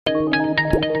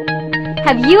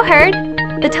Have you heard?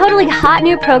 The totally hot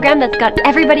new program that's got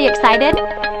everybody excited?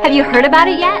 Have you heard about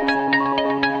it yet?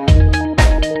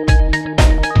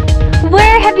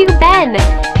 Where have you been?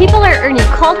 People are earning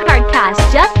cold hard cash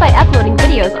just by uploading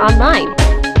videos online.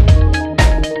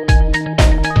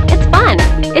 It's fun,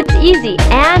 it's easy,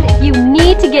 and you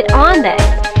need to get on this.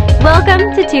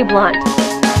 Welcome to Tube Launch.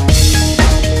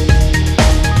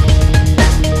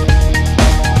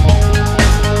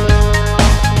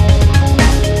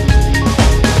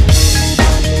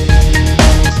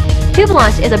 Tube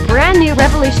Launch is a brand new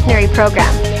revolutionary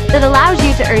program that allows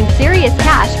you to earn serious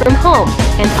cash from home,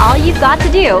 and all you've got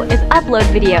to do is upload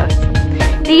videos.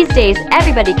 These days,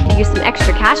 everybody can use some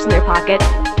extra cash in their pocket.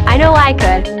 I know I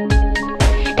could.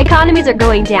 Economies are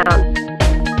going down.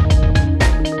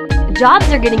 Jobs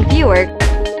are getting fewer.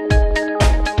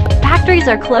 Factories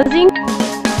are closing.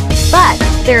 But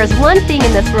there is one thing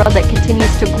in this world that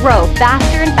continues to grow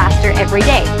faster and faster every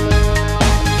day.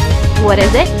 What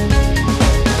is it?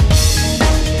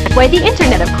 Why, the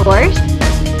internet, of course.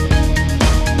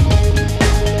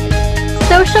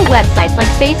 Social websites like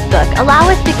Facebook allow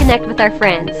us to connect with our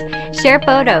friends, share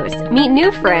photos, meet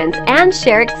new friends, and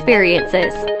share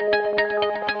experiences.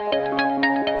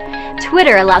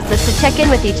 Twitter allows us to check in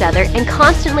with each other and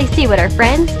constantly see what our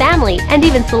friends, family, and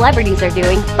even celebrities are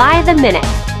doing by the minute.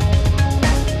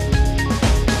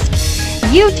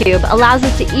 YouTube allows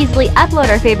us to easily upload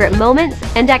our favorite moments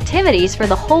and activities for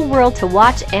the whole world to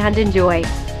watch and enjoy.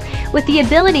 With the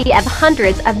ability of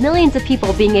hundreds of millions of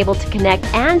people being able to connect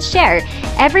and share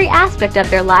every aspect of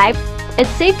their life, it's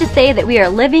safe to say that we are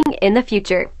living in the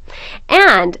future.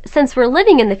 And since we're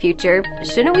living in the future,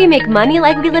 shouldn't we make money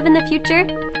like we live in the future?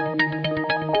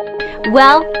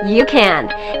 Well, you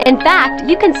can. In fact,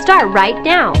 you can start right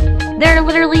now. There are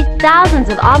literally thousands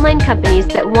of online companies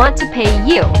that want to pay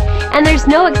you, and there's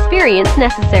no experience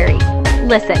necessary.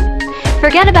 Listen,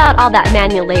 forget about all that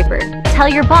manual labor. Tell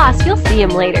your boss you'll see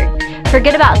him later.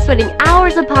 Forget about sweating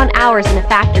hours upon hours in a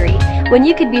factory when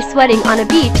you could be sweating on a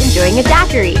beach enjoying a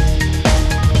daiquiri.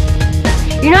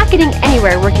 You're not getting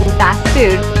anywhere working fast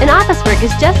food, and office work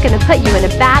is just going to put you in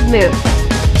a bad mood.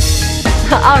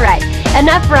 Alright,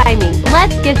 enough rhyming.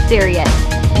 Let's get serious.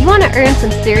 You want to earn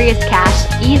some serious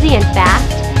cash, easy and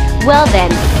fast? Well then,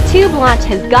 Tube Launch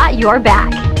has got your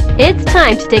back. It's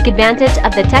time to take advantage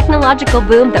of the technological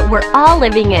boom that we're all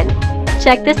living in.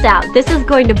 Check this out. This is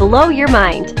going to blow your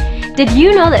mind. Did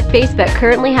you know that Facebook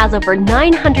currently has over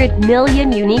 900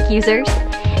 million unique users?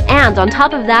 And on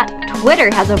top of that,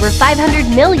 Twitter has over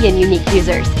 500 million unique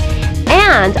users.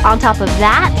 And on top of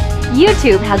that,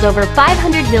 YouTube has over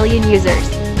 500 million users.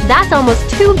 That's almost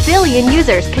 2 billion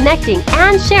users connecting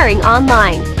and sharing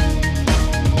online.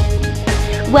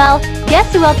 Well,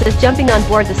 guess who else is jumping on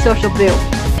board the social boom?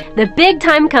 The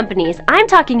big-time companies. I'm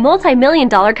talking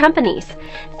multi-million-dollar companies.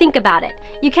 Think about it.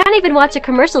 You can't even watch a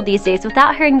commercial these days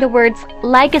without hearing the words,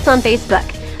 like us on Facebook,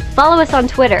 follow us on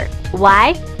Twitter.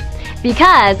 Why?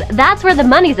 Because that's where the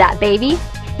money's at, baby.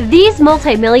 These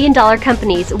multi-million-dollar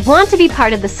companies want to be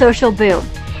part of the social boom,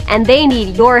 and they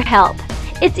need your help.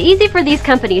 It's easy for these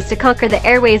companies to conquer the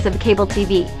airwaves of cable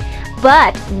TV.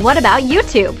 But what about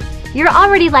YouTube? You're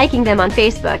already liking them on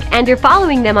Facebook, and you're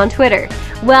following them on Twitter.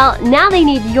 Well, now they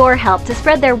need your help to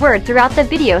spread their word throughout the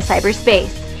video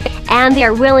cyberspace. And they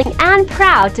are willing and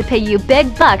proud to pay you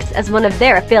big bucks as one of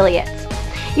their affiliates.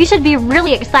 You should be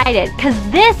really excited, because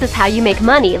this is how you make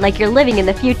money like you're living in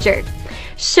the future.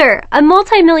 Sure, a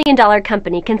multi-million-dollar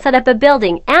company can set up a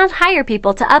building and hire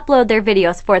people to upload their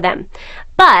videos for them.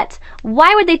 But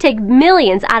why would they take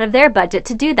millions out of their budget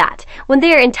to do that, when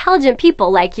they are intelligent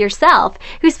people like yourself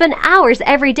who spend hours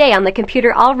every day on the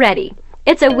computer already?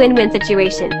 It's a win-win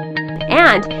situation.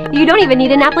 And you don't even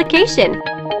need an application.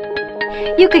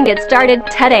 You can get started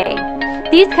today.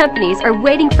 These companies are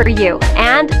waiting for you,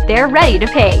 and they're ready to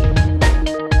pay.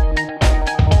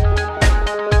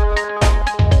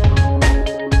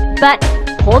 But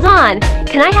hold on,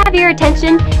 can I have your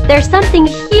attention? There's something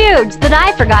huge that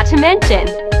I forgot to mention.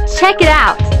 Check it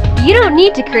out. You don't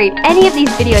need to create any of these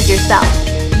videos yourself.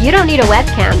 You don't need a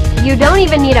webcam. You don't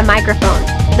even need a microphone.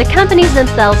 The companies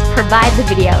themselves provide the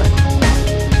videos.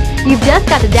 You've just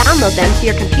got to download them to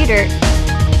your computer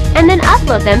and then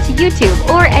upload them to YouTube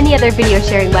or any other video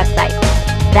sharing website.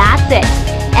 That's it.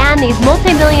 And these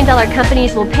multi-million-dollar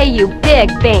companies will pay you big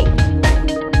bank.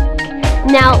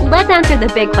 Now, let's answer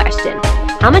the big question.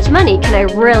 How much money can I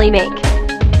really make?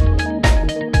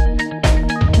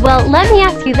 Well, let me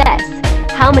ask you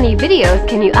this. How many videos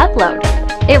can you upload?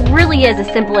 It really is as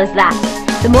simple as that.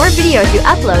 The more videos you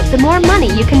upload, the more money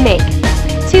you can make.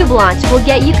 Tube Launch will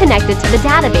get you connected to the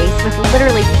database with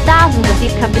literally thousands of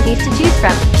these companies to choose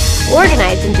from,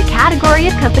 organized into category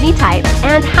of company type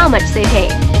and how much they pay.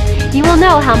 You will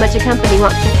know how much a company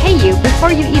wants to pay you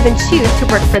before you even choose to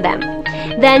work for them.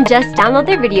 Then just download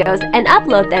their videos and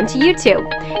upload them to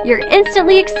YouTube. You're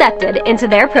instantly accepted into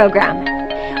their program.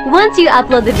 Once you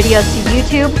upload the videos to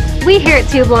YouTube, we here at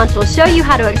Tube Launch will show you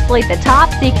how to exploit the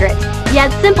top secret, yet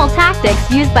simple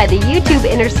tactics used by the YouTube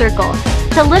inner circle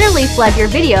to literally flood your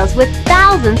videos with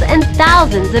thousands and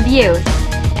thousands of views.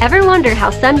 Ever wonder how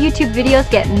some YouTube videos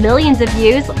get millions of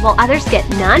views while others get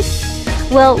none?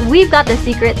 Well, we've got the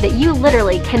secret that you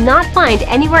literally cannot find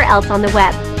anywhere else on the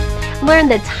web. Learn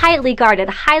the tightly guarded,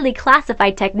 highly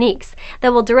classified techniques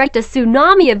that will direct a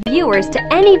tsunami of viewers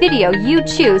to any video you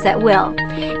choose at will.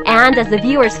 And as the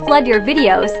viewers flood your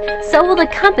videos, so will the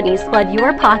companies flood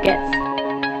your pockets.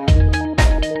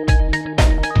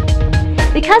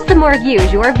 Because the more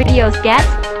views your videos get,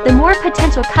 the more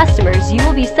potential customers you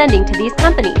will be sending to these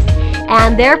companies.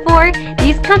 And therefore,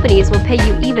 these companies will pay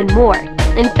you even more.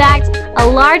 In fact, a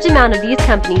large amount of these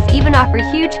companies even offer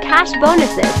huge cash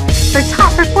bonuses for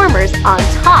top performers on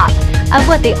top of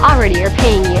what they already are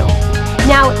paying you.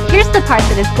 Now, here's the part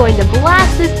that is going to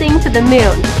blast this thing to the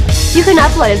moon. You can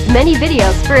upload as many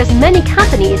videos for as many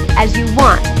companies as you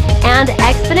want and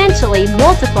exponentially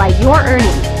multiply your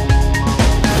earnings.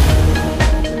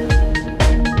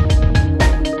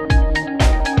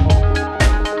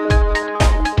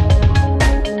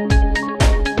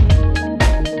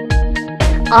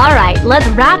 Alright, let's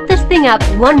wrap this thing up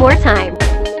one more time.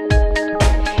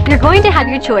 You're going to have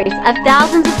your choice of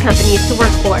thousands of companies to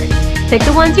work for. Pick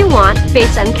the ones you want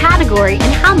based on category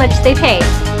and how much they pay.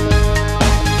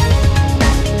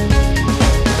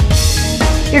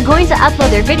 You're going to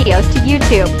upload their videos to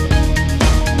YouTube.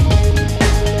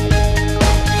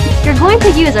 You're going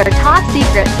to use our top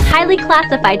secret, highly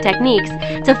classified techniques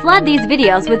to flood these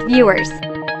videos with viewers.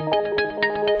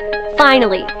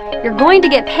 Finally, you're going to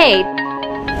get paid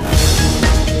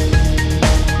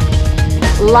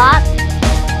lots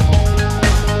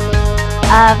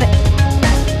of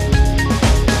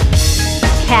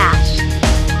cash.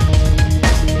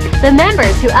 The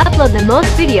members who upload the most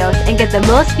videos and get the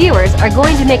most viewers are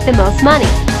going to make the most money.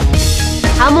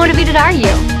 How motivated are you?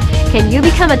 Can you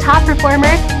become a top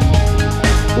performer?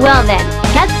 Well then,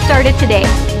 get started today.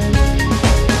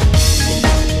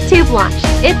 Tube Launch.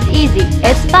 It's easy,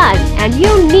 it's fun, and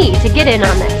you need to get in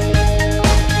on this.